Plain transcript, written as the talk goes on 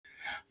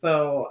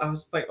So I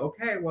was just like,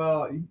 okay,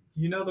 well,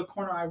 you know the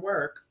corner I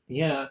work.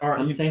 Yeah, Or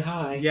come say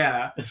hi.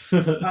 Yeah.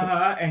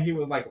 And he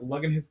was like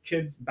lugging his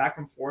kids back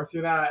and forth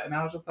through that. And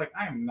I was just like,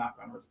 I am not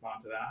going to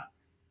respond to that.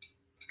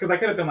 Because I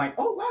could have been like,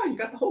 oh, wow, you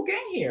got the whole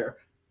gang here.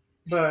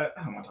 But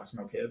I don't want to talk to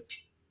no kids.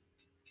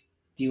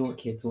 Do you want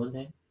kids one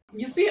day?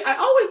 You see, I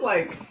always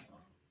like,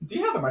 do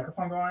you have the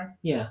microphone going?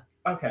 Yeah.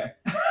 Okay.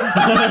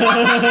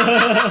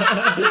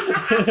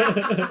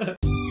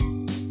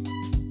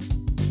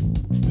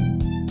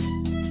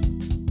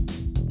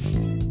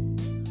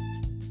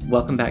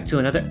 Welcome back to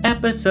another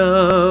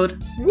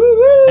episode.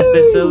 Woo-woo!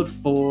 Episode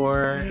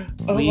 4.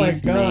 Oh We've my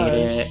gosh.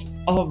 made it.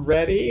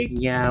 Already?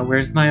 Yeah,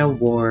 where's my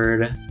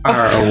award?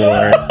 Our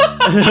award.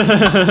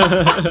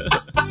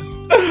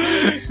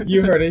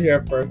 You heard it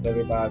here first,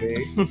 everybody.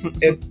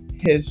 It's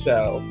his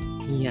show.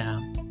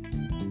 Yeah.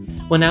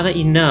 Well, now that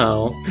you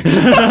know.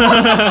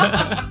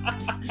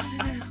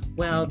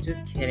 Well,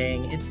 just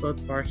kidding. It's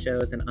both of our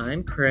shows, and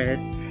I'm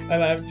Chris.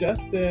 And I'm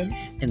Justin.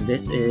 And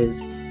this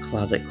is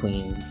Closet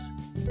Queens.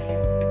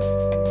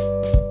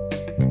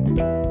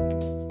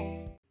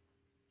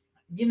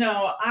 You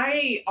know,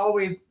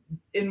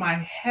 in my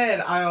head,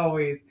 I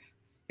always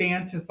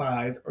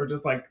fantasize or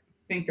just like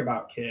think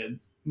about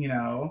kids, you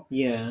know?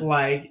 Yeah.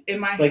 Like in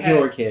my like head.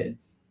 your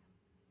kids.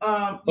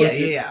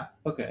 Yeah.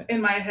 Okay.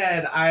 In my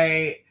head,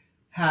 I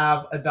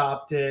have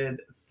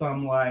adopted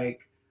some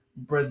like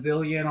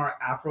Brazilian or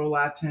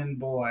Afro-Latin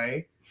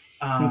boy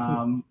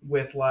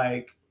with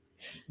like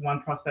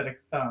one prosthetic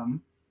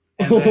thumb.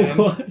 And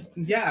then,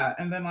 yeah,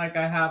 and then like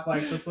I have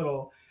like this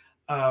little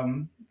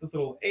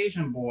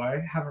Asian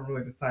boy. Haven't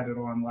really decided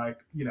on like,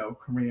 you know,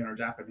 Korean or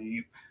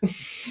Japanese.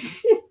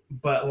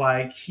 But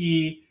like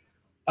he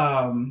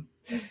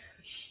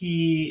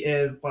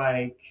is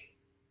like,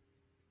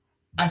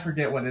 I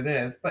forget what it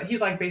is, but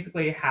he's like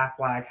basically half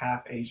black,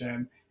 half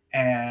Asian.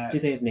 And do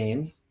they have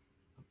names?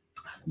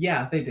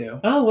 Yeah, they do.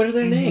 Oh, what are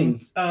their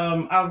names? I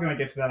was gonna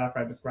get to that after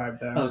I described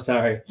them. Oh,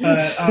 sorry.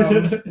 But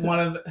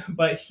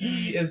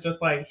he is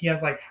just like, he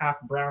has like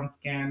half brown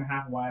skin,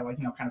 half white, like,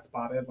 you know, kind of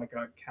spotted like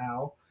a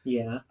cow.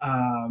 Yeah.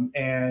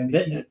 And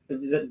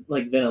is it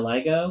like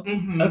vitiligo?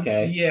 Mm-hmm.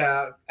 Okay.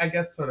 Yeah, I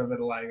guess sort of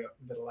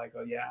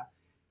vitiligo, yeah.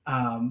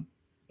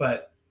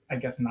 But I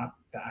guess not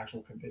the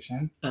actual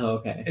condition. Oh,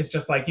 okay. It's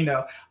just like, you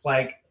know,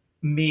 like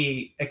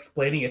me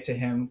explaining it to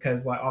him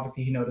because like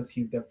obviously he noticed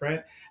he's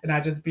different, and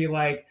I just be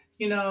like,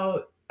 you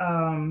know,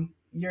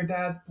 your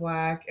dad's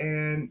black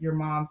and your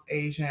mom's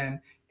Asian,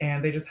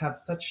 and they just have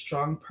such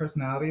strong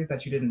personalities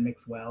that you didn't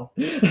mix well.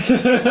 You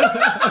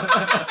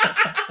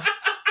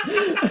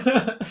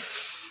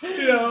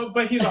know,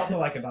 but he's also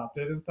like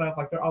adopted and stuff.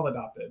 Like they're all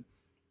adopted.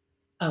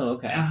 Oh,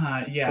 okay.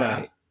 Yeah.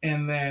 Right.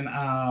 And then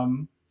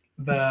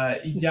the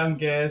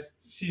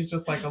youngest, she's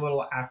just like a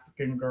little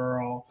African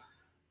girl.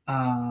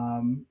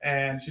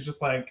 And she's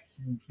just like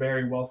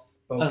very well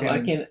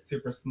spoken,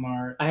 super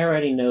smart. I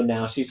already know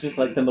now. She's just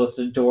like the most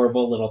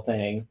adorable little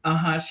thing.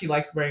 She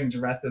likes wearing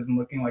dresses and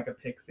looking like a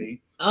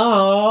pixie.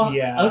 Oh,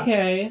 yeah.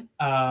 Okay.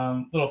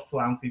 Little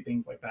flouncy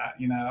things like that,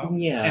 you know.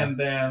 Yeah. And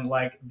then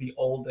like the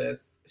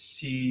oldest,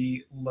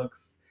 she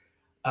looks,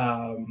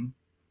 I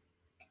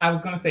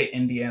was gonna say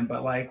Indian,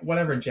 but like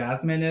whatever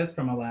Jasmine is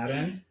from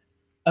Aladdin.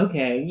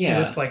 Okay. Yeah. She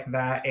looks like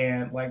that,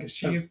 and like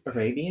she's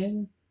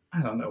Arabian.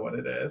 I don't know what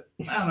it is.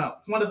 I don't know.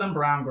 One of them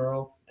brown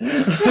girls.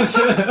 Let's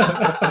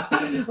not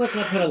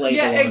put a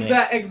label on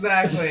it.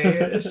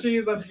 Exactly.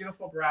 She's a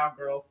beautiful brown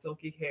girl,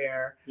 silky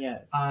hair.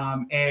 Yes.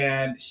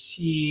 And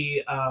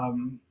she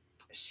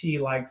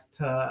likes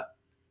to.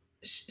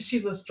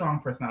 She's a strong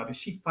personality.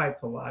 She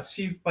fights a lot.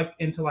 She's like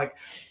into like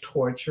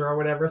torture or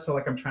whatever. So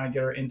like I'm trying to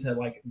get her into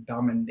like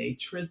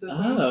dominatricism.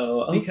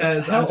 Oh, okay.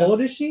 Because how old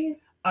is she?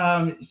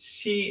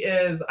 She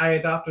is. I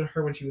adopted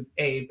her when she was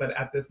 8, but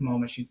at this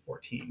moment she's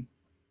 14.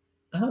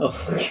 Oh,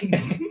 okay.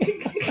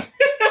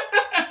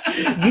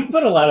 You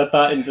put a lot of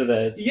thought into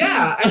this.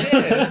 Yeah, I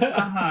did.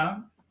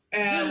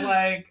 And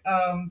like,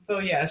 so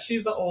yeah,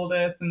 she's the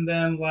oldest, and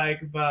then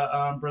like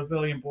the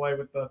Brazilian boy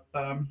with the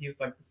thumb, he's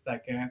like the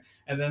second,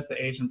 and then it's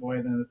the Asian boy,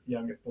 and then it's the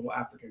youngest little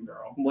African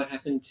girl. What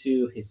happened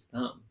to his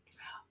thumb?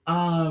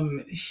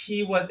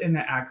 He was in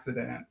an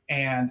accident,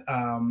 and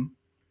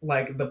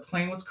like the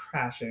plane was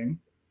crashing.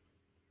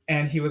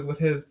 And he was with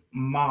his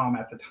mom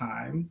at the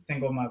time,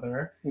 single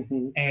mother,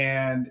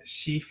 and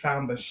she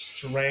found the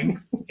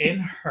strength in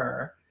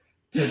her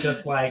to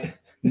just like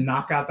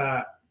knock out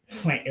that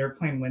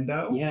airplane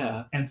window,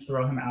 and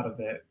throw him out of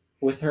it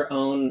with her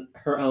own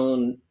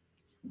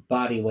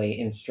body weight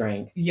and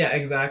strength. Yeah,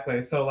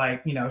 exactly. So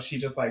like, you know, she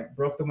just like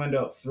broke the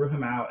window, threw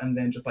him out, and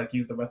then just like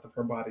used the rest of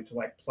her body to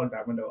like plug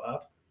that window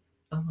up.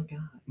 Oh my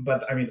god.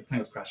 But I mean, the plane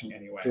was crashing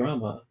anyway.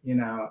 Drama. You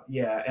know,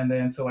 yeah. And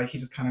then so like he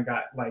just kind of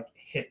got like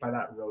hit by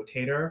that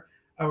rotator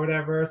or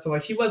whatever. So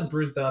like he was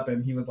bruised up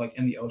and he was like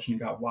in the ocean,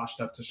 got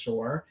washed up to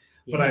shore.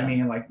 Yeah. But I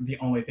mean, like the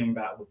only thing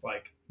that was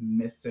like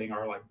missing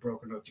or like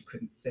broken that you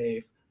couldn't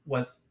save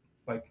was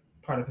like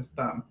part of his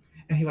thumb.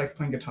 And he likes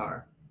playing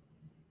guitar.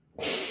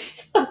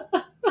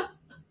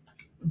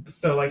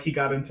 So like he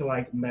got into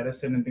like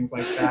medicine and things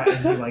like that, and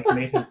he like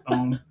made his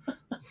own.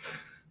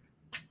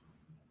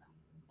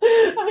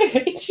 I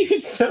hate you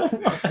so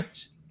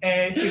much.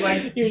 And he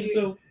likes You're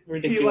so he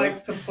ridiculous.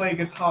 likes to play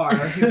guitar.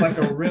 He's like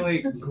a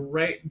really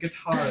great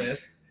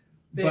guitarist.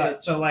 But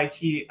Bitch. so like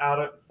he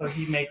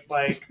makes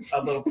like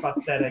a little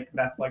prosthetic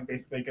that's like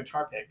basically a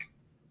guitar pick.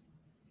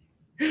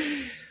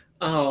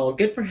 Oh,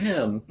 good for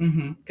him.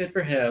 Mm-hmm. Good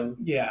for him.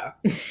 Yeah.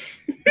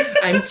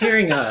 I'm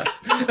tearing up.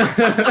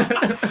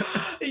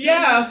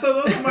 Yeah,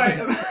 so those are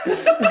my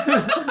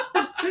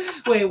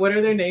Wait, what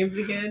are their names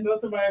again?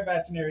 those are my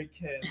imaginary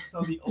kids.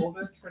 So the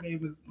oldest, her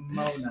name is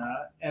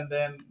Mona, and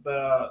then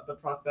the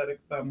prosthetic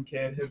thumb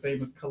kid, his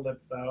name is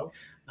Calypso.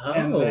 Oh.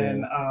 And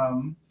then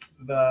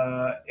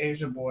the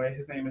Asian boy,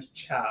 his name is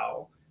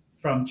Chow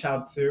from Chao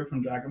Tzu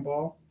from Dragon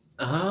Ball.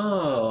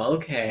 Oh,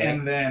 okay.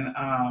 And then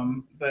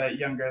the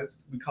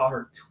youngest, we call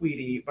her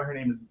Tweety, but her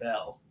name is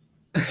Belle.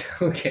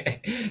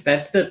 Okay.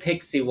 That's the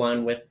pixie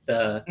one with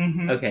the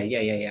Mm-hmm. Okay,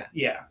 yeah.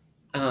 Yeah.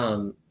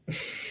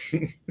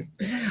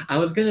 I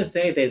was gonna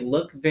say they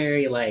look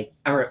very like,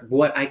 or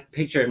what I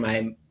picture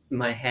in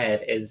my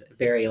head is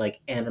very like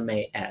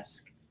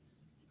anime-esque.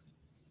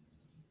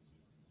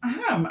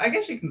 I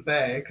guess you can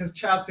say, because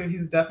Chaozu,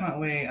 he's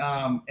definitely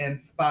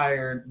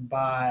inspired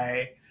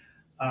by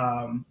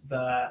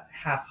the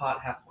half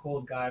hot, half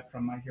cold guy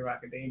from My Hero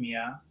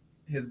Academia,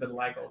 his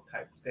vitiligo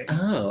type thing.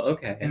 Oh,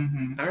 okay.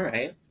 Mm-hmm. All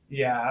right.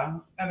 Yeah.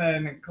 And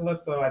then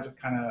Calypso, I just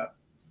kind of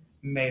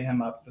made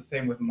him up, the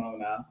same with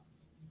Mona.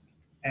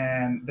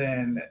 And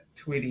then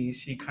Tweety,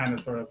 she kind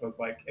of sort of was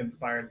like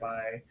inspired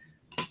by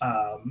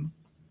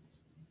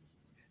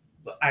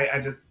I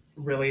just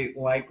really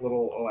like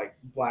little like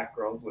black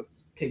girls with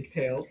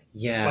pigtails.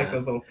 Yeah. Like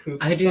those little poofs.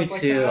 I do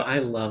stuff too. Like I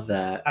love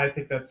that. I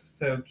think that's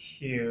so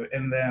cute.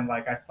 And then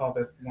like I saw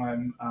this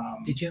one.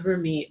 Did you ever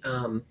meet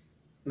it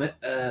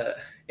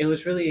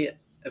was really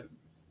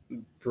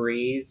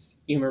Bree's.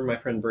 You remember my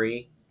friend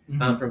Bree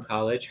from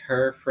college?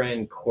 Her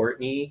friend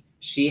Courtney,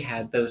 she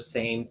had those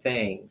same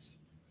things.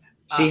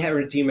 She had.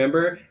 Do you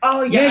remember?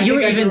 Oh yeah, you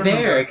were even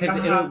there because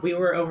we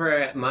were over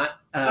at my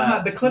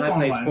the clip-on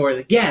place ones.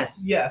 for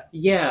yes,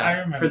 yeah, I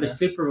remember for the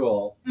Super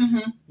Bowl.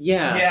 Mm-hmm.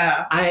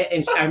 Yeah.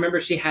 I remember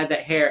she had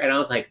that hair, and I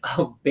was like,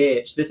 oh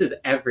bitch, this is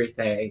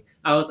everything.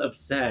 I was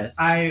obsessed.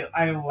 I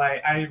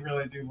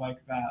really do like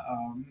that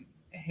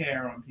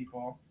hair on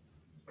people.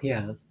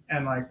 Yeah.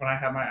 And like when I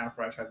had my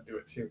afro, I tried to do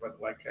it too, but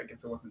like I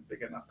guess it wasn't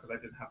big enough because I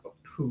didn't have the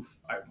poof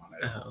I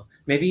wanted. Oh,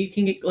 maybe you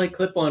can get like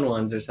clip-on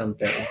ones or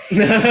something. I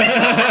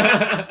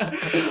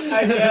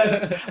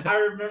guess. I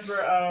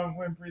remember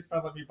when Breeze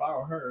tried to let me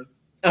borrow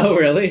hers. Oh,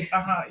 really?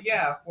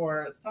 Yeah,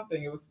 for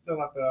something. It was still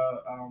at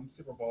the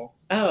Super Bowl.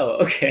 Oh,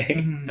 okay.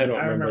 Mm-hmm. I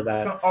don't remember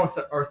that.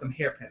 Or some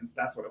hairpins.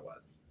 That's what it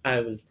was.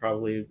 I was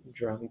probably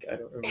drunk. I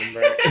don't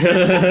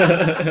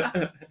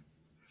remember.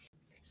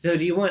 So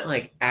do you want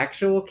like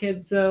actual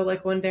kids though,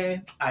 like one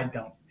day? I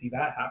don't see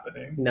that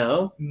happening.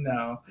 No?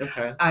 No.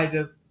 Okay. I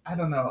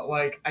don't know.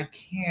 Like I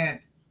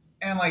can't.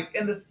 And like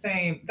in the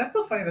same, that's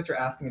so funny that you're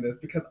asking me this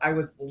because I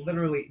was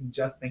literally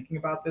just thinking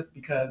about this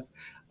because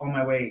on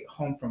my way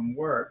home from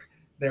work,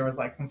 there was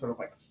like some sort of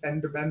like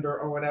fender bender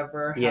or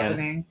whatever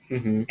happening.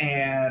 Mm-hmm.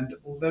 And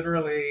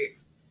literally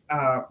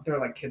there were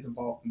like kids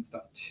involved and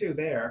stuff too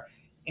there.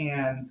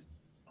 And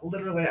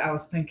literally I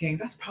was thinking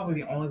that's probably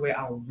the only way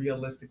I'll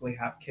realistically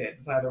have kids.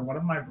 It's either one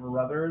of my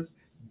brothers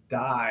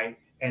die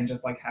and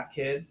just like have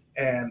kids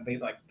and they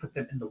like put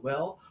them in the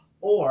will,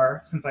 or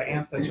since I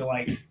am such a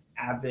like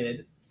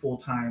avid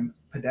full-time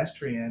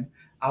pedestrian,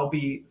 I'll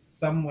be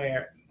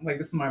somewhere like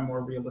this is my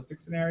more realistic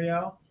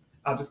scenario.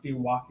 I'll just be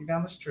walking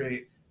down the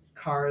street,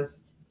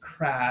 cars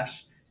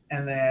crash,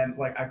 and then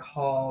like I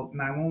call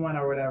 911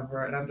 or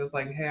whatever, and I'm just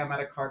like, hey, I'm at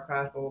a car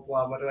crash, blah blah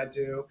blah. What do I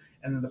do?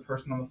 And then the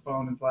person on the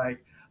phone is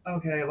like,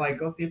 okay, like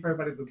go see if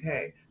everybody's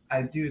okay.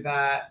 I do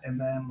that, and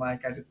then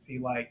like I just see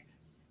like,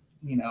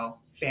 you know,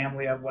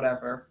 family of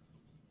whatever.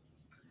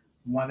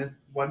 One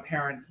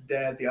parent's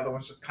dead, the other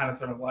one's just kind of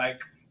sort of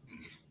like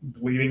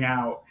bleeding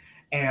out,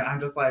 and I'm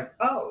just like,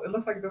 oh, it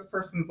looks like this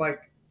person's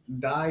like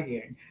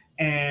dying.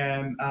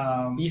 And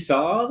you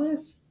saw all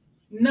this?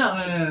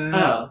 No.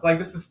 Oh. Like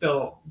this is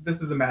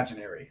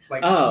imaginary.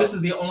 Like this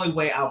is the only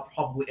way I'll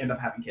probably end up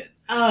having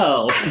kids.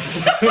 Oh.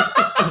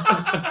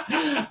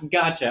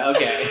 Gotcha.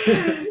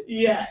 Okay.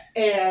 Yeah,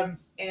 and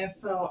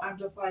so I'm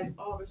just like,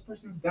 oh, this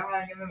person's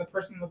dying, and then the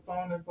person on the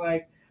phone is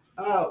like,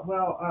 oh,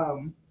 well,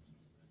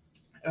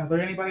 are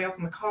there anybody else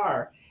in the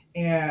car?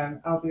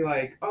 And I'll be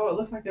like, oh, it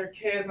looks like they're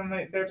kids, and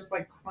they're just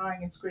like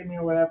crying and screaming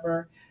or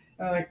whatever.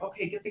 And they're like,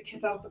 okay, get the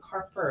kids out of the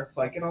car first.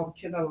 So I get all the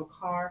kids out of the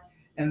car,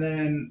 and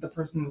then the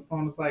person on the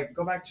phone is like,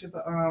 go back to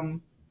the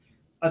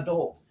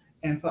adult.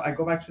 And so I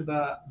go back to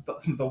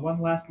the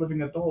one last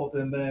living adult,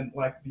 and then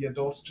like the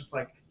adult's just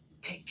like,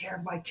 take care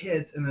of my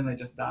kids, and then they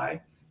just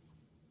die.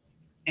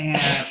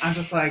 And I'm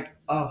just like,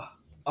 oh,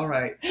 all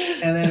right.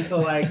 And then so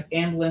like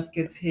ambulance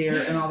gets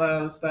here and all that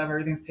other stuff,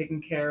 everything's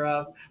taken care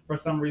of. For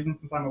some reason,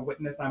 since I'm a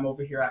witness, I'm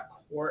over here at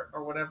court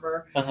or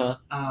whatever.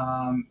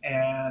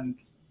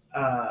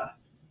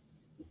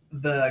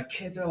 the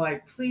kids are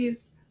like,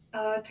 please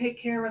take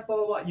care of us, blah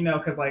blah blah.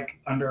 Because like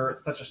under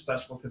such a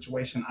stressful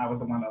situation, I was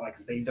the one that like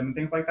saved them and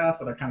things like that.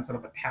 So they're kind of sort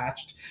of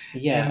attached.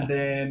 And Yeah.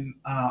 then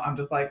I'm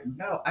just like,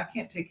 no, I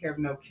can't take care of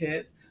no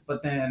kids.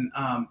 But then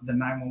the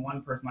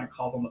 911 person I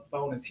called on the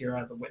phone is here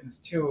as a witness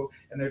too,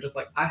 and they're just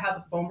like, I have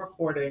the phone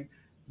recording.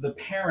 The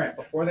parent,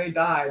 before they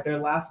died, their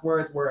last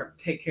words were,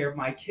 "Take care of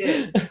my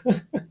kids."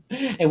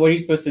 And what are you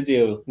supposed to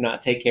do?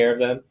 Not take care of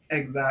them?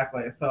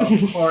 Exactly. So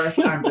of course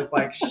I'm just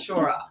like,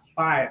 sure,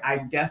 fine, I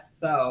guess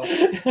so.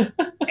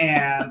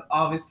 And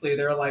obviously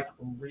there are like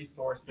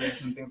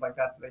resources and things like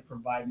that that they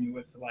provide me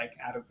with to like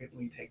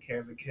adequately take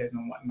care of the kid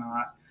and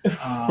whatnot.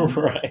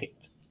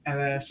 Right. And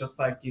then it's just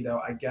like,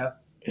 I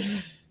guess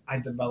I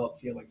develop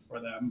feelings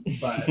for them,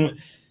 but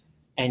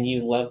And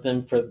you love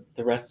them for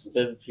the rest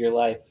of your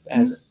life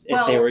as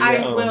if they were your I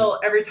own. will,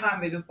 every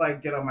time they just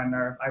like get on my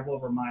nerves, I will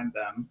remind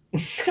them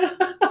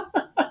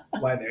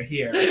why they're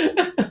here.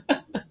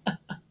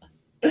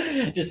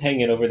 Just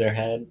hanging over their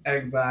head.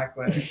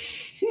 Exactly.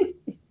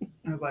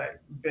 I was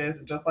like,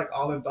 bitch, just like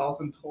all the dolls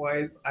and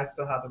toys, I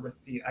still have the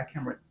receipt. I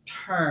can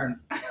return.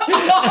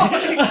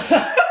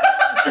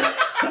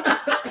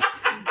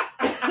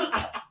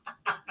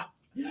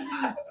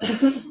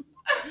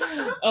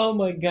 Oh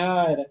my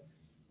god.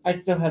 I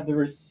still have the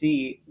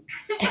receipt.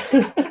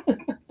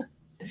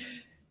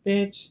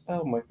 Bitch,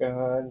 oh my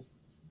god.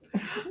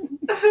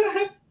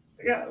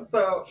 Yeah,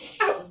 so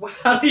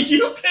how do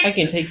you picture? I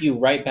can take you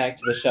right back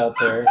to the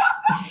shelter.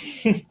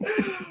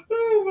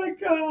 Oh my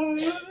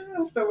god.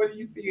 So what do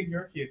you see in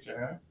your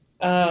future?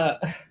 I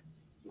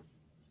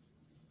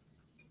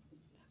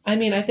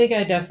mean, I think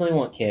I definitely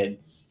want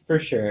kids,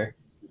 for sure.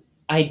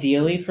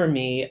 Ideally for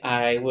me,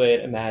 I would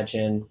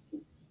imagine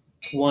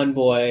one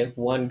boy,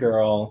 one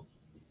girl.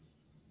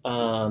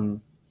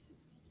 And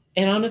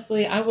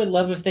honestly, I would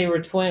love if they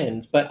were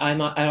twins, but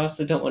I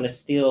also don't want to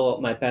steal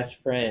my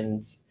best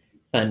friend's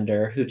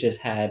thunder, who just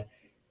had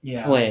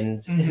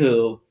twins,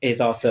 who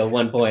is also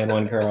one boy and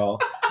one girl.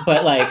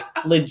 But like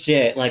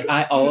legit, like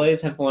I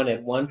always have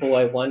wanted one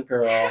boy, one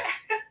girl,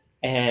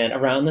 and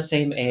around the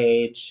same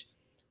age.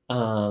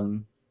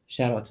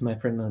 Shout out to my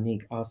friend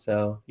Monique.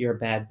 Also, you're a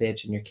bad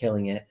bitch and you're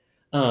killing it.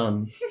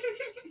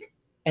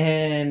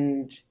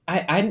 And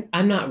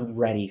I'm not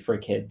ready for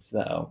kids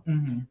though,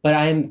 but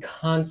I'm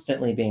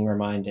constantly being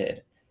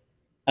reminded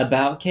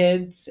about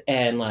kids,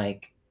 and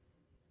like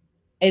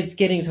it's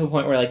getting to a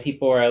point where like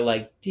people are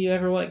like, "Do you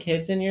ever want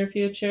kids in your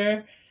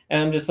future?"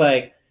 And I'm just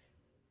like,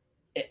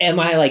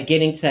 am I like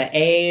getting to that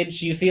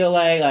age? You feel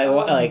like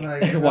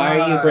why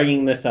are you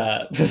bringing this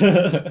up?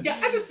 Yeah,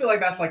 I just feel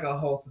like that's like a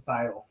whole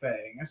societal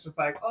thing. It's just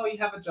like, oh, you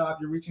have a job,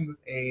 you're reaching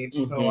this age,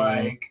 so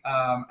like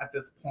at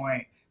this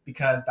point,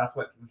 because that's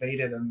what they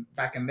did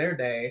back in their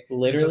day.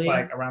 Literally, it's just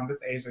like around this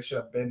age, they should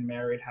have been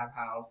married, have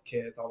house,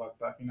 kids, all that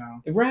stuff,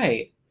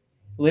 Right.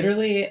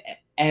 Literally,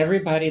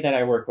 everybody that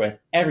I work with,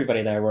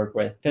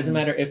 doesn't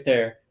matter if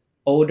they're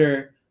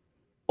older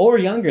or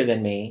younger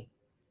than me,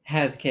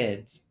 has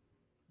kids.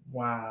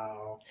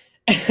 Wow.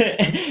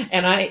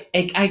 And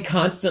I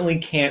constantly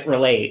can't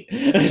relate.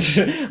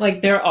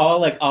 Like they're all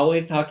like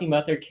always talking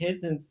about their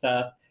kids and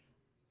stuff,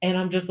 and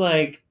I'm just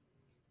like,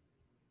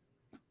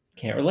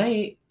 can't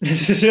relate.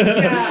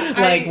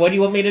 Like, what do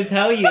you want me to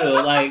tell you?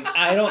 Like,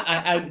 I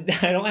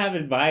don't have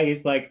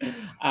advice. Like,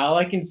 all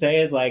I can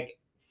say is like,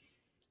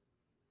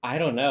 I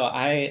don't know.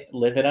 I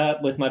live it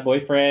up with my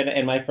boyfriend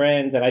and my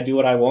friends, and I do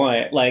what I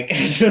want. Like,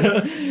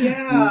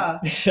 yeah,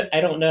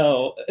 I don't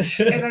know.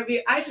 And I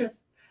mean, I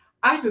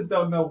just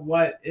don't know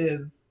what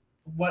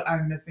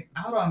I'm missing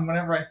out on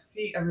whenever I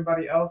see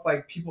everybody else,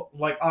 like people,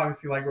 like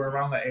obviously like we're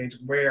around the age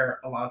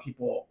where a lot of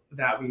people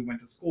that we went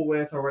to school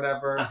with or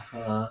whatever,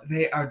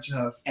 they are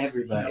just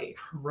everybody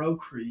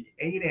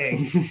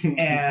procreating.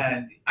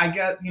 And I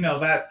get,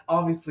 that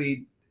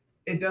obviously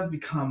it does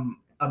become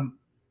a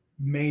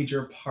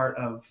major part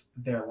of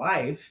their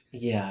life.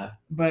 Yeah.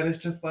 But it's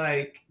just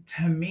like,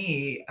 to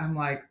me, I'm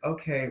like,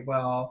 okay,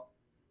 well,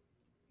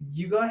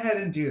 you go ahead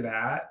and do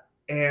that,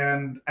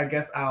 and I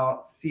guess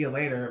I'll see you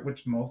later,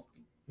 which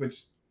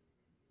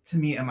to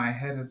me in my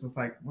head is just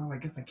like, well, I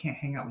guess I can't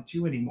hang out with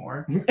you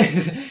anymore.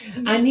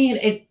 I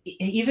mean,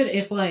 even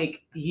if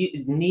like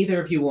neither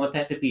of you want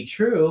that to be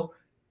true,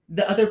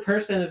 the other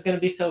person is going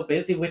to be so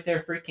busy with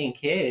their freaking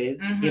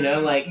kids,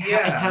 like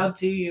how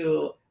do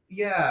you?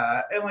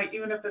 Yeah, and like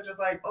even if they're just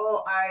like,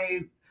 oh,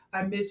 I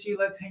miss you,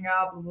 let's hang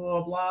out, blah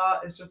blah blah.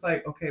 It's just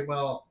like, okay,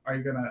 well, are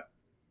you gonna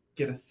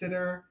get a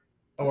sitter?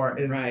 Or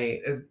is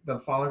the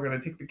father going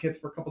to take the kids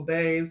for a couple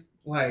days?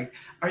 Like,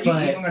 are you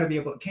even going to be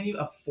able? Can you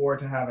afford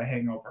to have a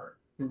hangover?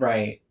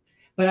 Right.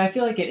 But I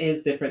feel like it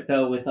is different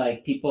though with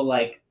like people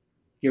like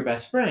your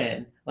best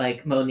friend,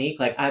 like Monique.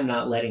 Like I'm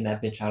not letting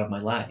that bitch out of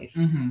my life.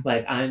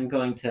 Like I'm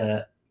going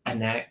to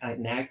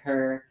nag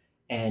her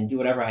and do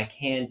whatever I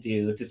can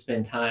do to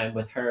spend time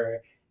with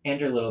her and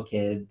her little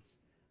kids.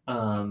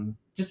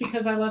 Just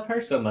because I love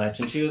her so much,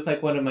 and she was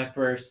like one of my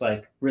first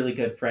like really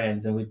good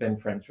friends, and we've been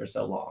friends for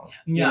so long.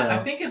 Yeah,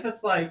 I think if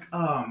it's like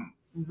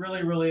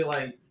really really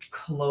like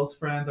close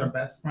friends or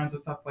best friends or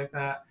stuff like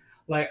that,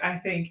 Like I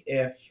think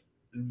if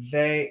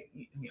they,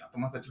 the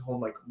ones that you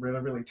hold like really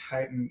really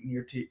tight and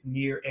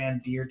near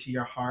and dear to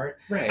your heart,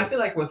 Right. I feel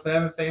like with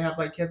them, if they have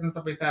like kids and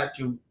stuff like that,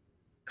 you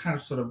kind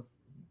of sort of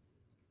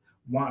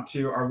want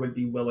to or would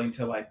be willing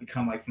to like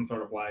become like some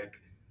sort of like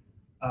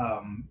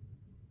um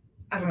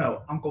I don't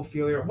know, Uncle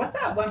Feely. What's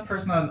that one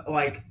person on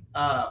like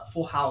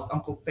Full House?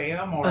 Uncle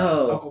Sam or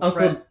Uncle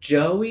Fred? Uncle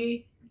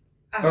Joey?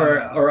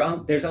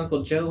 Or there's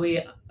Uncle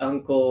Joey,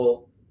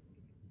 Uncle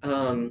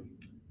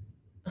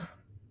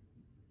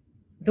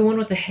the one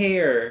with the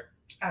hair.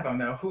 I don't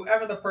know.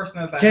 Whoever the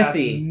person is that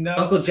Jesse. has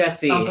Uncle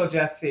Jesse. Uncle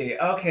Jesse.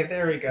 Okay,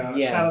 there we go.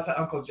 Yes. Shout out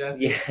to Uncle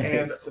Jesse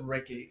and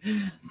Ricky.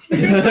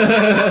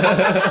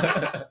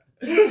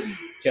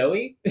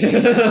 Joey?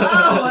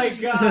 Oh my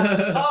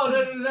god.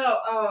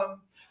 Oh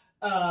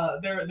no.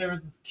 There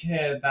was this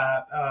kid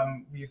that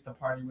we used to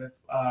party with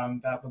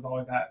that was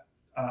always at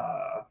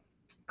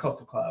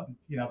Coastal Club,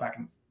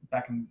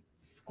 back in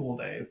school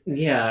days.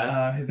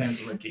 Yeah. His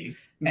name's Ricky.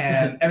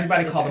 And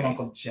everybody called him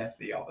Uncle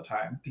Jesse all the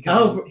time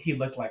because he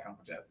looked like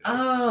Uncle Jesse.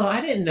 Oh,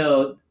 I didn't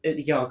know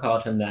y'all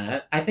called him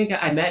that. I think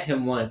I met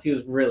him once. He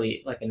was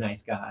really like a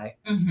nice guy.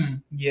 Mm-hmm.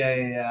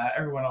 Yeah.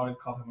 Everyone always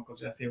called him Uncle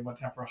Jesse. And one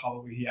time for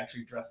Halloween, he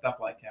actually dressed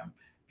up like him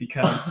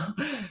because...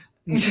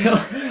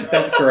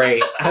 That's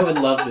great. I would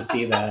love to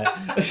see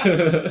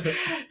that.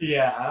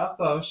 Yeah,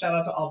 so shout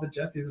out to all the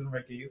Jessies and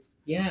Rickies.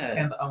 Yes.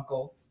 And the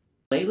uncles.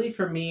 Lately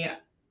for me,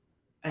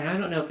 and I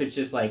don't know if it's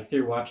just like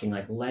through watching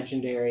like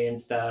Legendary and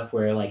stuff,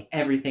 where like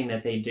everything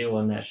that they do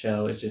on that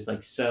show is just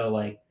like so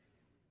like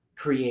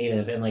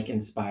creative and like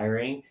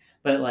inspiring.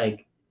 But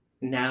like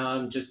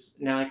now I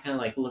kind of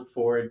like look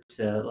forward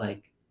to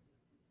like,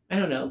 I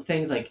don't know,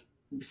 things like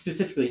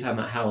specifically talking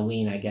about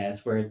Halloween, I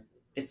guess, where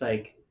it's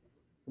like,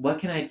 what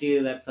can I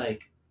do that's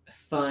like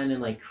fun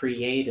and like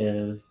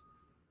creative?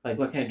 Like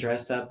what can I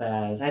dress up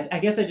as? I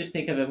guess I just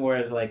think of it more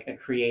as like a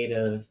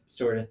creative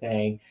sort of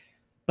thing.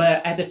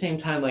 But at the same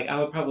time, like I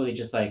would probably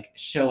just like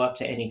show up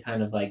to any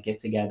kind of like get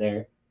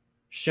together,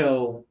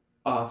 show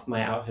off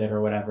my outfit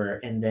or whatever,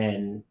 and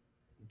then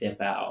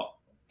dip out.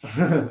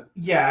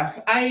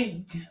 Yeah,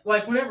 I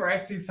like whenever I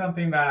see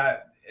something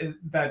that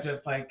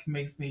just like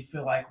makes me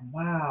feel like,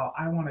 wow,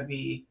 I want to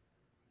be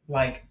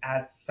like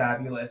as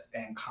fabulous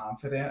and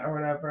confident or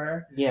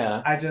whatever.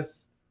 Yeah.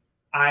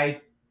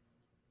 I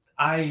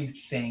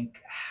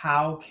think,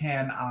 how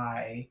can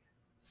I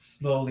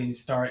slowly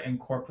start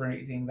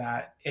incorporating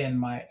that in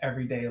my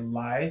everyday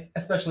life,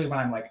 especially when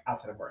I'm like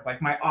outside of work, like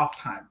my off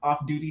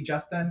duty,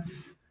 Justin.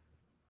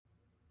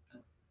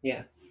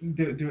 Yeah.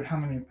 Do how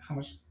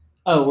much?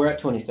 Oh, we're at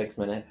 26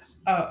 minutes.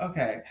 Oh,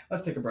 okay.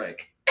 Let's take a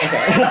break.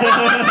 Okay.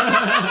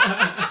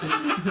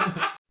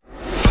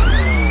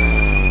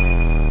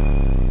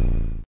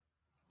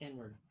 And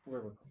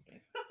we're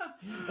recording.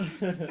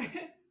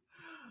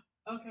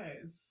 Okay,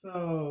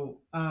 so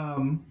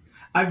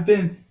I've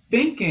been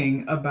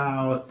thinking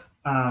about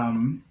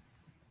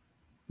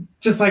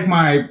just like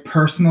my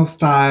personal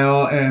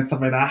style and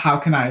stuff like that. How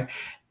can I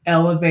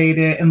elevate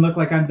it and look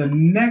like I'm the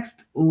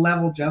next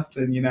level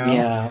Justin,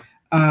 Yeah.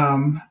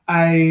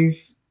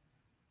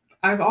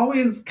 I've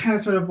always kind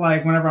of sort of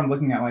like, whenever I'm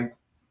looking at like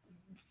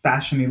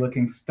fashiony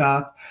looking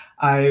stuff,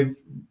 I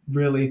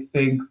really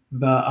think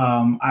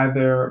the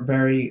either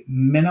very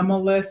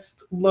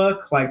minimalist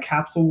look, like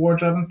capsule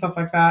wardrobe and stuff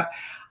like that.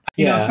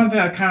 Something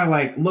that kind of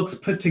like looks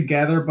put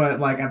together, but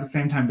like at the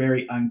same time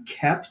very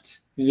unkept.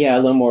 Yeah, a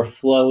little more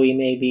flowy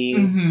maybe.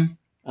 Mm-hmm.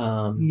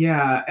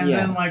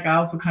 Then like I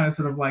also kind of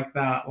sort of like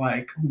that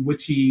like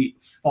witchy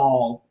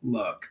fall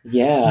look.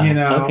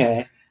 Yeah.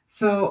 Okay.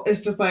 So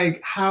it's just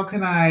like, how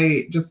can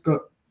I just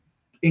go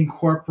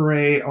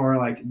incorporate or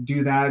like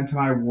do that into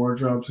my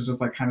wardrobe to just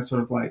like kind of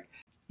sort of like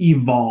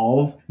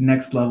evolve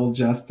next level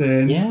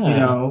Justin?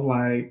 Yeah.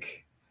 Like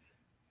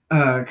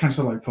kind of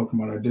sort of like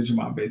Pokemon or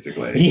Digimon,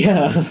 basically.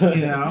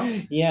 Yeah.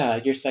 Yeah,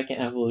 your second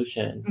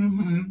evolution.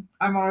 Mm-hmm.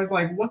 I'm always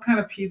like, what kind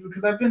of pieces?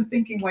 Because I've been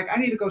thinking like I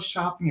need to go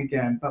shopping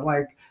again, but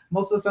like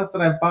most of the stuff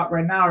that I bought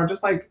right now are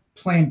just like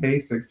plain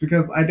basics,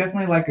 because I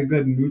definitely like a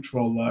good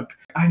neutral look.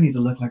 I need to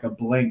look like a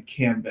blank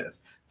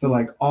canvas. So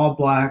like all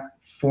black,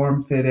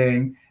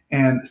 form-fitting,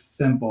 and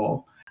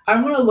simple.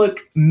 I want to look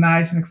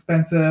nice and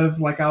expensive.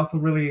 Like I also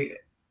really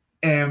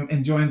am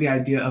enjoying the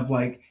idea of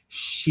like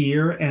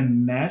sheer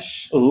and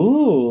mesh.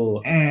 Ooh.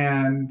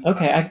 And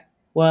okay,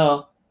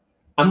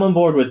 I'm on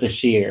board with the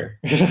sheer.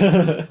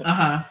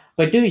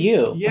 But do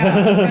you? Yeah.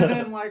 And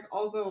then like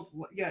also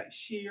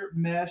sheer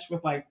mesh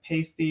with like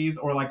pasties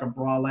or like a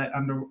bralette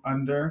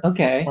under.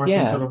 Okay. Or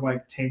some sort of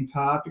like tank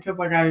top, because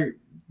like I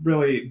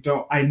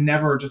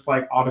never just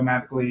like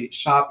automatically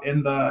shop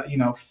in the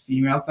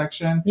female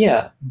section.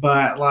 Yeah.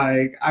 But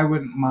like I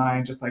wouldn't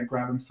mind just like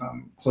grabbing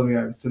some clothing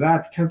items to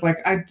that, because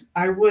like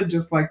I would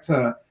just like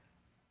to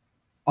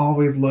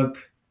always look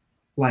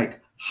like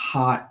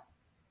hot.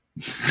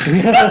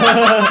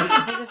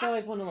 I just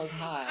always want to look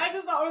hot. I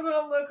just always want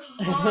to look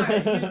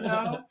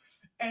hot,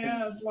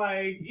 And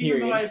like,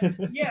 Period.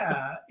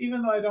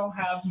 even though I don't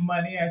have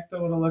money, I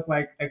still want to look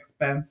like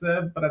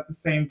expensive. But at the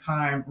same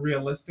time,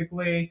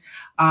 realistically,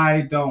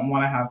 I don't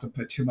want to have to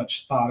put too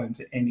much thought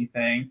into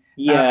anything at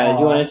Yeah,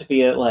 you want it all. to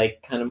be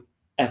like kind of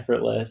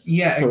effortless,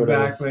 Yeah, sort of.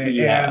 exactly.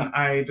 Yeah, And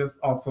I just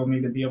also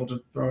need to be able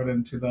to throw it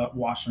into the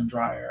wash and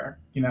dryer.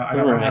 I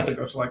don't want to have to right.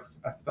 go to like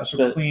a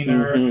special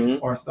cleaner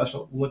Mm-hmm. or a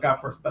special look out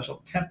for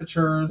special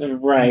temperatures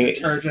and Right.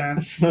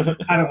 detergents.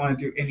 I don't want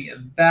to do any of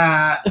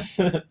that.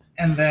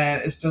 And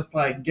then it's just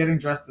like getting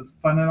dressed is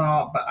fun and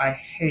all, but I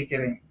hate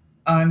getting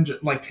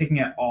like taking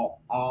it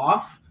all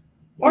off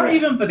or Yeah.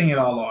 even putting it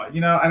all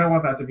on. I don't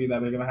want that to be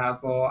that big of a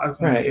hassle. I just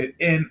want Right. to get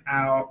in,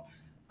 out,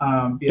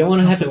 be Don't as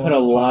want to have to comfortable put as a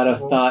lot of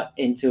possible. thought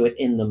into it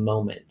in the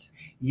moment.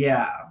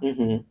 Yeah,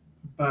 Mm-hmm.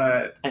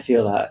 but I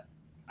feel that.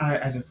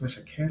 I just wish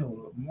I cared a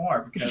little bit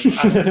more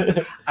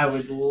because I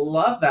would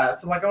love that.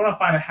 So like I want to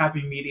find a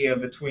happy medium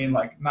between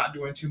like not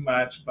doing too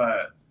much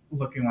but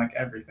looking like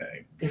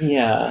everything.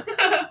 Yeah.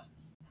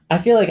 I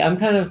feel like I'm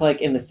kind of like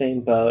in the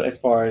same boat as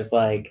far as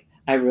like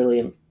I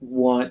really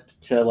want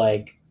to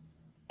like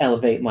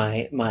elevate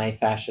my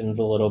fashions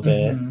a little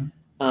bit.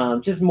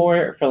 Mm-hmm. Just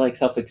more for like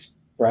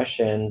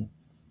self-expression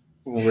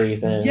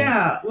reasons.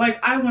 Yeah, like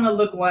I want to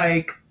look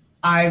like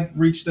I've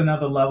reached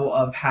another level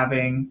of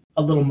having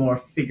a little more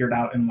figured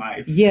out in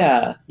life.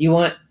 Yeah, you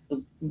want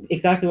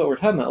exactly what we're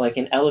talking about, like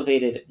an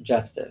elevated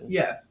Justin.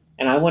 Yes.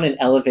 And I want an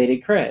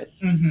elevated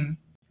Chris. Mm-hmm.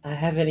 I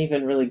haven't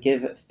even really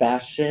give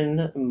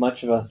fashion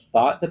much of a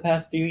thought the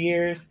past few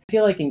years. I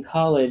feel like in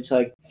college,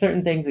 like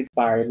certain things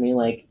inspired me,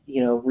 like,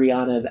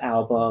 Rihanna's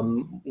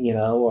album,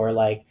 or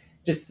like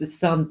just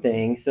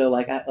something. So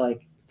like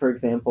for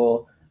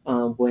example,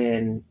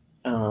 when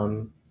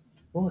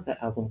what was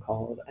that album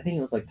called? I think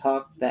it was like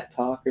Talk That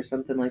Talk or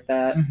something like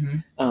that.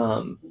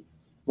 Mm-hmm.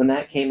 When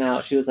that came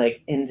out, she was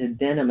like into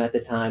denim at the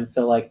time.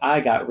 So like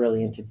I got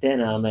really into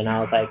denim and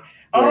I was like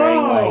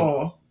wearing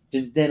like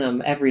just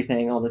denim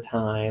everything all the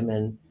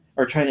time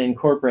or trying to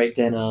incorporate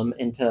denim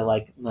into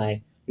like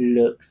my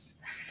looks.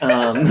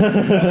 I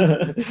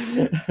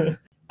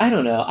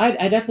don't know.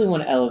 I definitely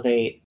want to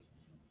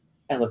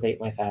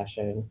elevate my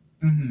fashion.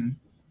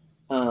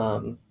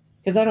 Mm-hmm.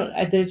 Because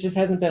there just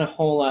hasn't been a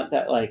whole lot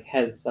that like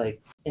has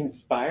like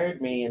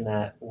inspired me in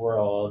that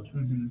world.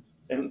 Mm-hmm.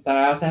 But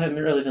I also haven't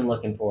really been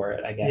looking for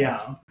it, I guess.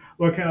 Yeah.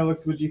 What kind of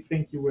looks would you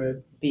think you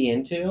would be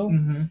into?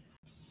 Mm-hmm.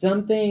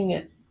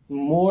 Something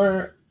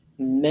more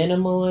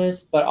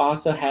minimalist, but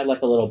also had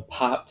like a little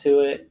pop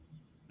to it.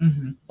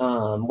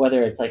 Mm-hmm.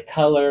 Whether it's like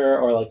color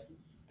or like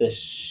the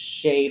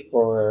shape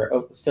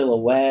or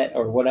silhouette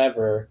or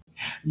whatever.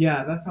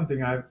 Yeah, that's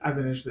something I've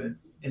been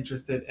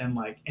interested in,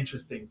 like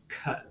interesting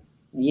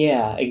cuts.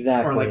 Yeah,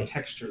 exactly. Or like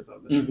textures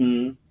of the shape.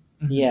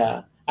 Mm-hmm.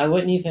 Yeah, I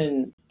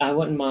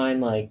wouldn't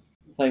mind like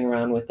playing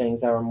around with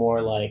things that were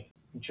more like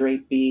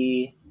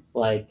drapey,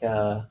 like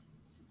or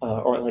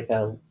like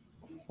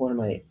what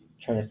am I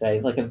trying to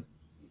say? Like a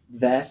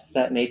vest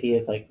that maybe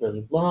is like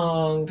really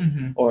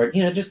long, or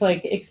just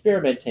like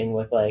experimenting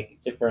with like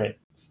different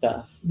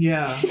stuff.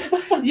 Yeah,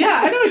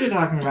 yeah, I know what you're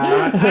talking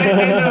about.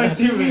 I know what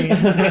you mean,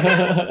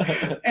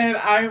 and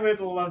I would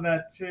love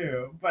that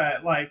too.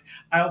 But like,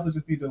 I also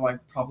just need to like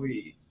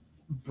probably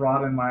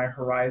broaden my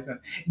horizon.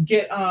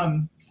 Get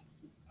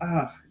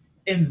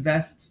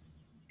invest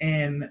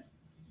in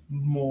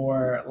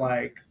more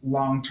like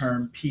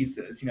long-term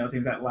pieces,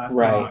 things that last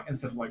long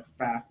instead of like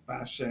fast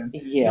fashion.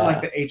 Yeah,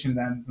 like the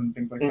H&Ms and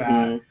things like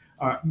that.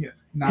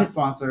 Not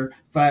sponsored,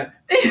 but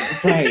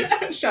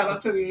right. Shout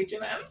out to the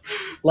H&Ms.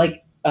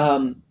 Like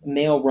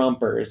male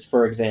rompers,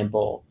 for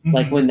example.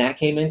 Like when that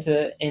came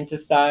into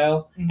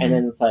style, and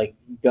then it's like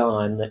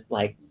gone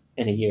like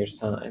in a year's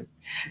time.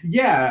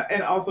 Yeah,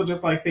 and also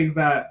just like things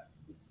that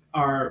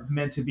are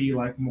meant to be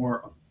like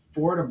more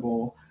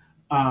affordable.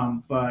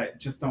 But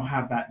just don't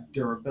have that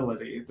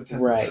durability. The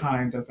test of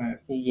time doesn't.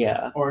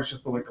 Yeah. Or it's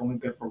just like only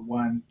good for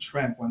one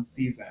trend, one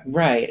season.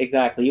 Right,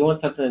 exactly. You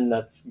want something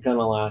that's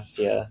gonna last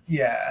you.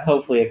 Yeah.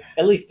 Hopefully,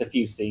 at least a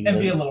few seasons.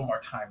 And be a little more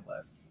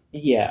timeless.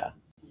 Yeah.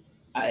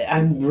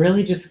 I'm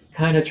really just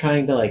kind of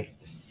trying to like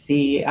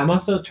see. I'm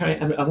also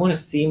trying. I want to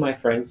see my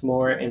friends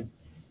more and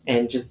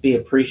just be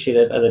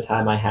appreciative of the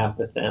time I have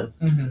with them.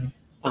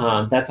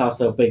 That's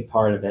also a big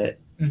part of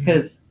it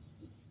because.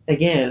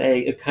 Again,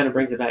 it kind of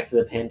brings it back to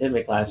the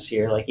pandemic last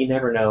year. Like, you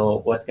never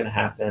know what's going to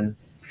happen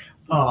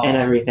and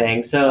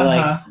everything. So,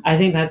 like, I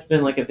think that's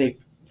been like a big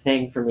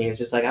thing for me. It's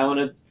just like I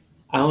want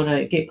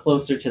to get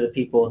closer to the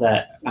people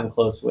that I'm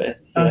close with.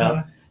 You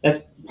know,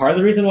 that's part of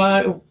the reason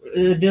why I'm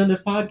doing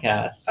this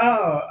podcast.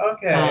 Oh,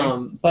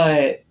 okay.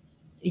 But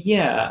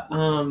yeah.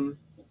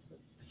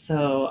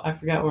 So I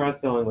forgot where I was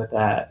going with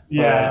that.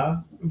 Yeah.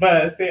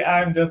 But see,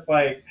 I'm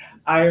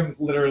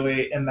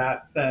literally in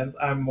that sense,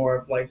 I'm more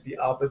of like the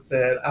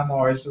opposite. I'm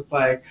always just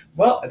like,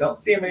 well, I don't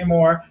see them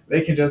anymore. They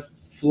can just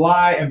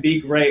fly and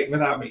be great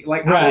without me.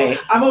 Like Right.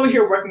 I'm over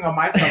here working on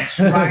myself,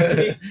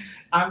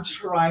 I'm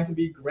trying to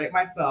be great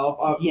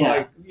myself. Yeah.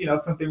 Like, you know,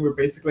 something we're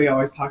basically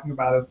always talking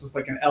about is just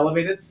like an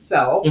elevated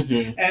self.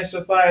 Mhm. And it's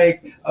just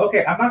like,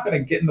 okay, I'm not going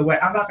to get in the way.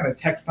 I'm not going to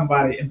text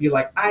somebody and be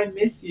like, I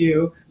miss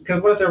you.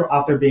 Because what if they're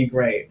out there being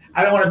great?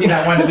 I don't want to be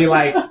that one to be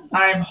like,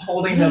 I'm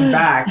holding them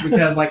back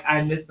because like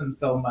I miss them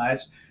so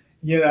much,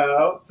 you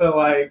know? So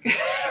like,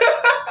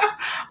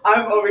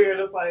 I'm over here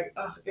just like,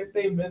 ugh, if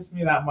they miss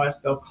me that much,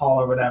 they'll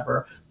call or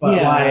whatever. But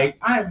Yeah. like,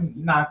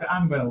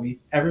 I'm going to leave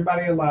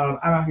everybody alone.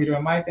 I'm out here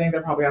doing my thing.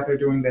 They're probably out there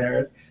doing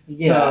theirs.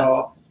 Yeah.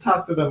 So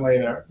talk to them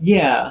later.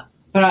 Yeah.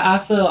 But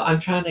I'm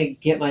trying to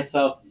get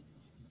myself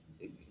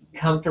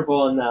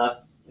comfortable enough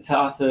to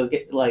also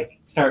get like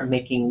start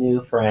making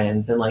new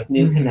friends and like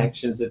new Mhm.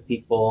 connections with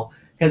people,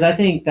 because I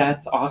think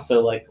that's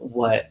also like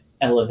what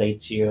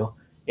elevates you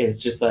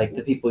is just like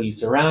the people you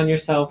surround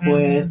yourself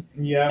with.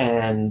 Yeah.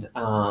 And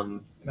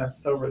I'm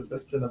so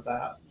resistant of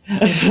that.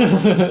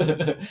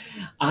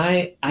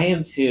 I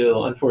am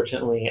too,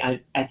 unfortunately.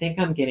 I think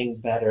I'm getting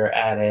better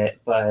at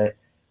it, but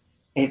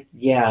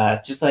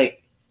just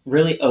like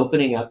really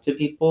opening up to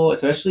people,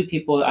 especially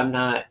people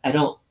I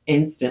don't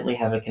instantly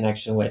have a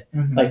connection with.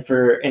 Mhm. Like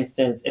for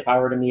instance, if I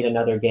were to meet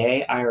another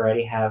gay, I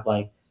already have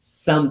like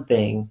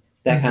something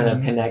that kind of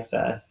Mhm. connects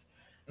us.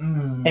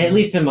 Mm. At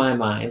least in my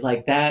mind,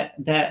 like that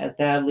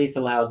at least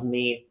allows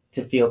me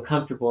to feel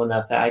comfortable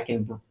enough that I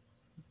can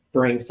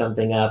bring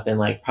something up and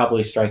like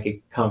probably strike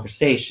a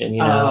conversation,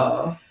 you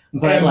know.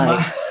 But and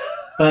like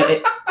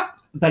my-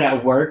 but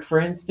at work, for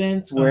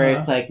instance, where Uh-huh.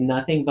 it's like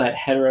nothing but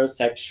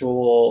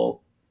heterosexual,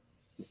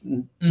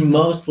 Mhm.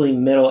 mostly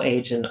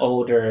middle-aged and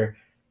older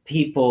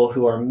people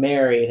who are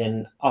married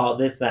and all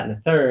this, that, and the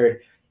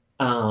third,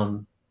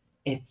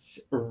 it's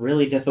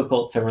really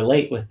difficult to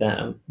relate with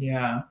them.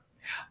 Yeah.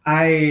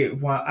 I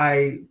want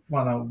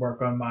to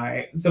work on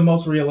the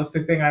most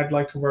realistic thing I'd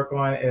like to work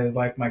on is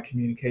like my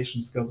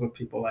communication skills with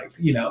people, like,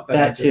 you know, that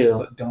I That just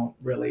too. don't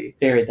really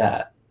Very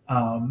that.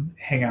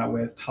 hang out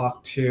with,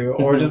 talk to,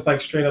 or Mhm. just like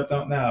straight up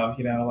don't know,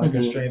 you know, like a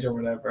Mhm. stranger or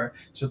whatever.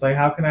 It's just like,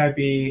 how can I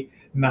be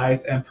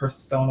nice and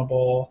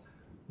personable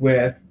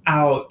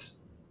without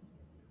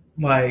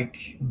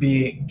like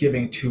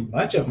giving too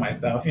much of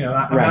myself? You know,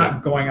 I'm Right.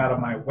 not going out of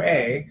my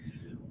way,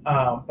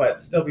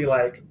 but still be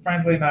like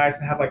friendly, nice,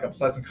 and have like a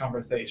pleasant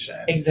conversation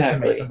to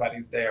Exactly. make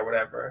somebody's day or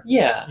whatever.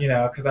 Yeah. You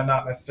know, because I'm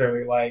not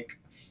necessarily like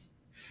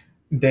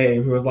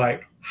Dave, who was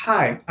like,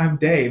 "Hi, I'm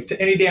Dave,"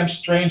 to any damn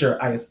stranger,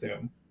 I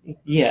assume.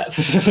 Yeah.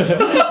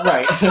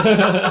 Right.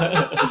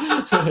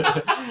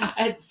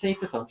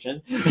 Safe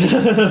assumption.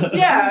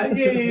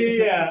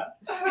 Yeah.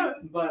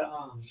 But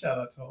Shout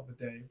out to all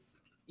the Daves.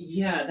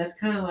 yeah, that's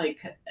kind of like,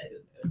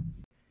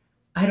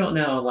 I don't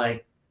know,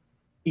 like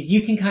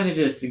you can kind of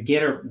just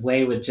get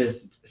away with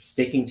just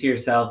sticking to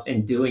yourself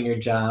and doing your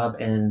job.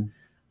 And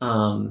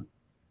um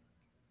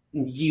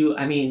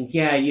I mean,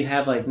 yeah, you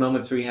have like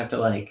moments where you have to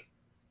like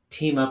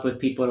team up with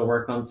people to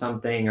work on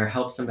something or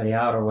help somebody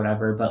out or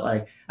whatever, but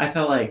like I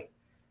felt like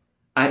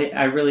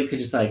I really could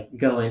just like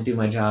go and do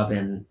my job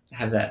and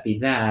have that be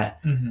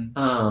that.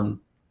 Mm-hmm.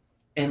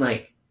 And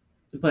like,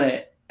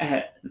 but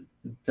at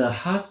the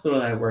hospital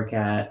that I work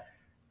at,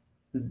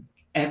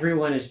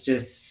 everyone is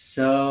just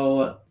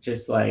so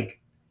just like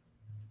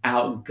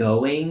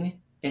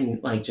outgoing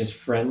and like just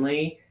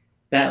friendly,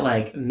 that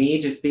like me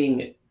just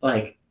being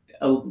like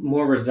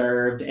more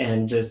reserved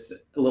and just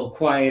a little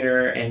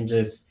quieter and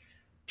just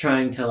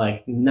trying to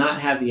like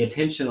not have the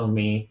attention on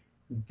me,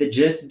 that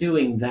just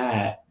doing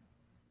that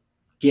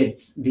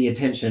gets the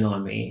attention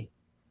on me.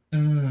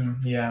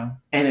 Yeah.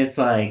 And it's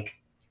like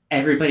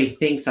everybody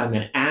thinks I'm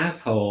an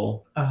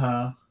asshole.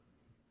 Uh-huh.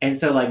 And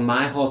so like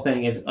my whole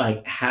thing is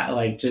like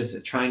like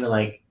just trying to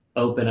like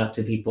open up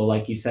to people,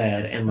 like you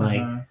said, and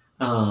like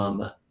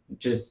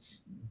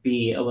just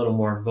be a little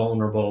more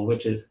vulnerable,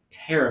 which is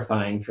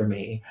terrifying for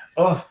me.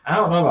 Oh, I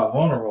don't know about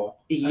vulnerable.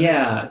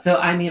 Yeah. So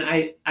I mean,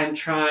 I'm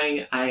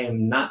trying. I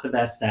am not the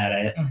best at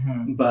it,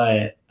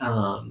 but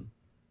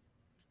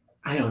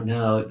I don't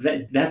know.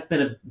 That's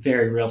been a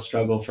very real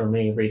struggle for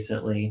me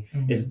recently.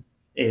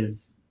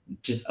 Is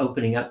just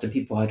opening up to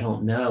people I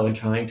don't know and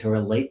trying to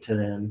relate to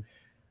them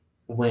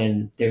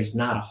when there's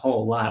not a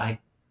whole lot I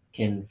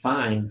can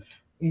find.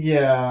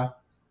 Yeah.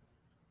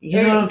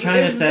 You know what I'm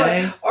trying to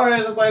say? Like, or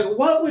it's just like,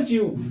 what would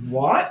you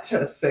want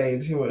to say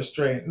to a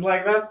stranger?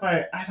 Like,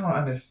 I don't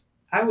understand.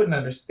 I wouldn't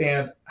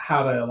understand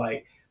how to,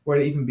 like, where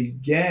to even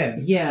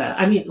begin. Yeah.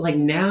 I mean, like,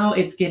 now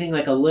it's getting,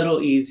 like, a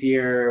little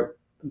easier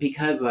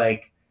because,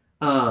 like,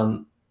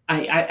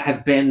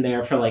 I've been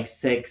there for, like,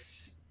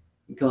 6,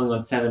 going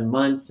on 7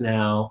 months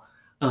now.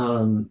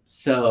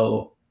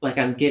 So, like,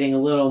 I'm getting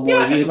a little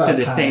more used to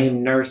the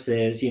same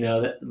nurses, you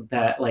know,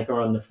 that, like,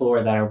 are on the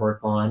floor that I work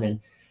on.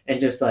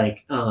 And just,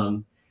 like,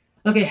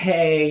 okay,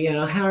 hey, you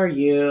know, how are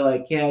you?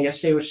 Like, yeah,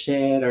 yesterday was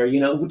shit, or, you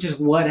know, just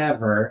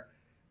whatever.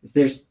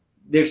 There's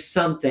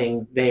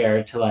something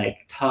there to like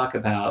talk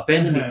about. But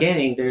in the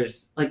beginning,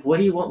 there's like, what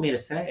do you want me to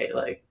say?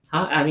 Like,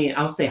 hi, I mean,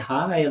 I'll say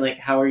hi and like,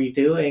 how are you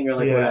doing? Or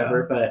like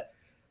whatever. But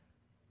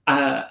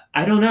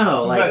I don't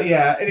know. Like, but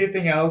yeah,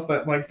 anything else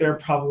that like they're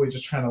probably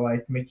just trying to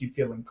like make you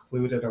feel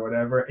included or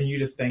whatever, and you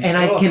just think, and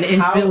I can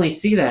instantly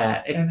see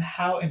that. And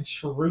how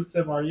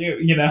intrusive are you?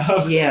 You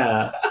know?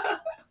 Yeah.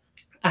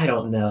 I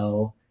don't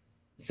know.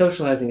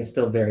 Socializing is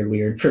still very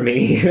weird for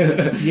me.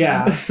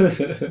 Yeah.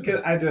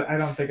 Because I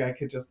don't think I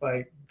could just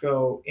like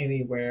go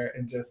anywhere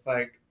and just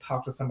like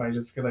talk to somebody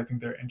just because I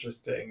think they're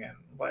interesting and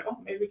like, oh,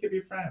 maybe we could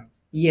be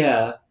friends.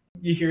 Yeah.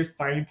 You hear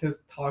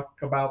scientists talk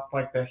about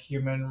like the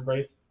human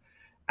race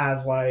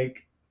as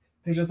like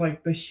they're just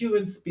like the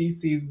human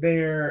species.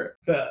 They're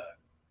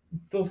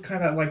those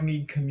kind of like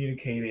need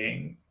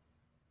communicating,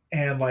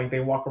 and like they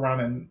walk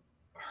around in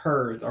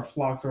herds or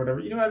flocks or whatever.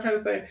 You know what I'm trying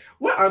to say?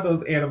 What are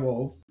those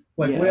animals?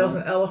 Like whales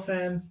and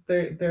elephants?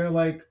 They're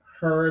like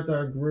herds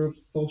or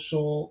groups,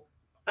 social.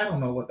 I don't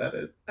know what that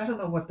is. I don't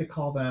know what they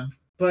call them.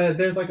 But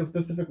there's like a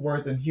specific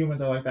words, and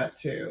humans are like that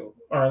too,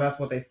 or that's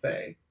what they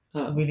say.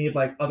 Huh. We need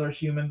like other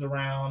humans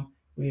around.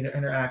 We need to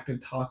interact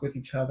and talk with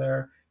each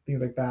other,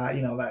 things like that.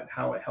 You know, that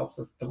how it helps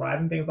us thrive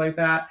and things like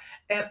that.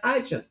 And I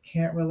just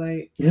can't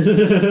relate.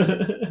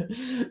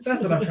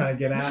 That's what I'm trying to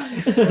get at.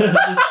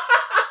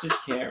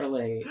 Just can't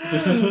relate.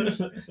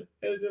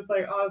 It's just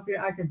like, honestly,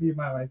 I can be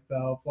by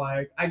myself.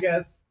 Like, I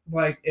guess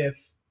like if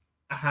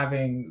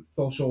having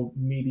social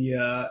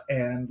media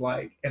and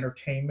like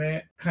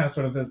entertainment kind of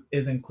sort of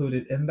is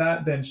included in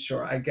that, then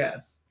sure, I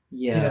guess.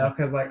 Yeah. You know,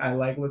 because like I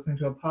like listening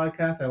to a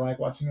podcast, I like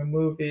watching a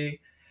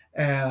movie,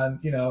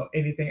 and you know,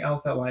 anything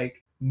else that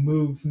like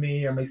moves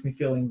me or makes me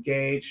feel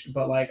engaged,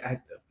 but like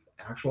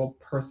actual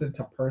person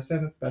to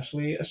person,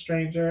 especially a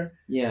stranger.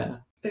 Yeah.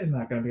 There's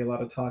not going to be a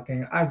lot of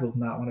talking. I will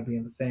not want to be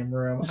in the same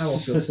room. I will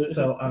feel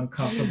so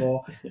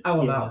uncomfortable. I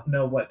will not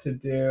know what to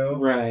do.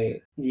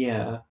 Right.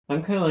 Yeah.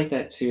 I'm kind of like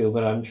that too,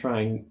 but I'm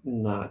trying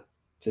not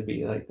to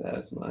be like that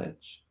as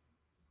much.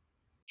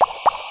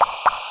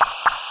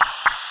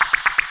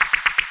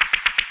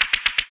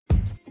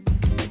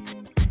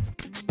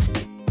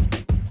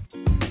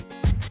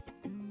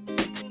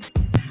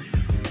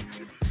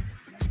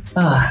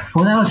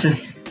 Well,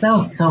 that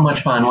was so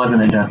much fun,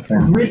 wasn't it,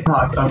 Justin? We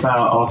talked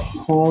about a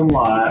whole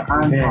lot.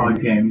 I'm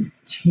talking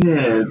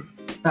kids,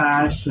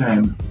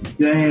 fashion,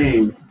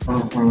 days,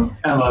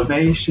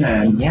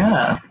 elevation.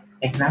 Yeah,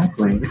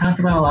 exactly. We talked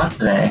about a lot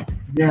today.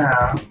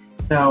 Yeah.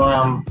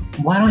 So,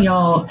 why don't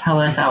y'all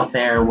tell us out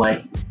there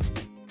what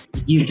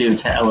you do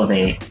to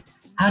elevate?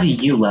 How do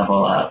you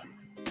level up?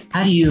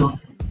 How do you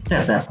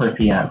step that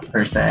pussy up,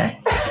 per se?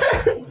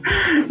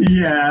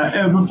 Yeah,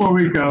 and before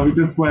we go, we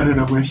just wanted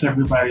to wish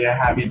everybody a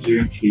happy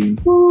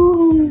Juneteenth.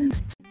 Woo!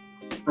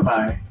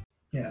 Bye-bye.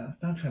 Yeah,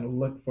 I'm trying to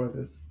look for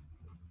this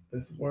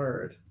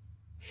word.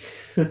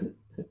 I'm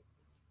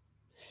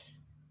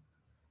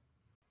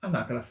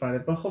not gonna find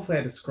it, but hopefully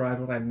I described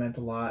what I meant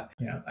a lot.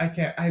 Yeah, I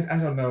can't. I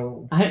don't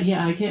know.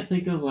 I can't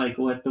think of like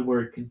what the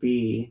word could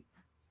be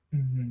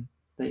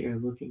that you're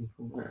looking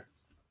for.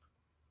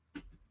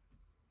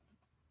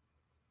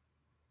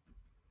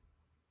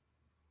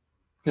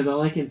 Because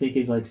all I can think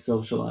is like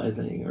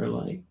socializing or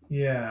like.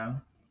 Yeah.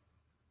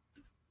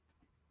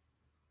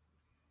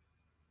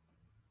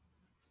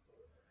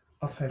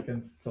 I'll type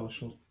in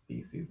social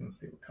species and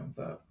see what comes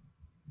up.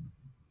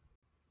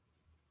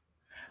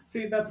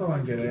 See, that's all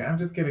I'm getting. I'm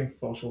just getting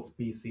social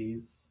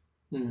species.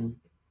 Oh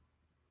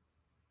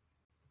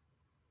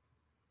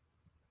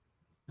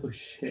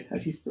shit, how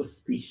do you spell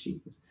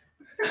species?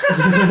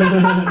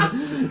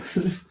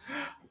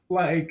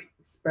 Like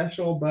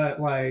special, but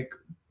like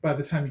by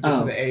the time you get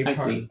to the A part.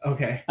 I see.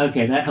 Okay.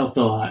 Okay, that helped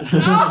a lot.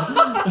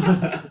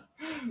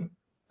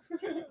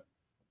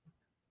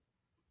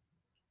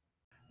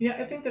 Yeah,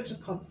 I think they're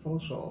just called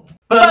social.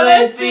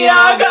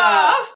 Balenciaga!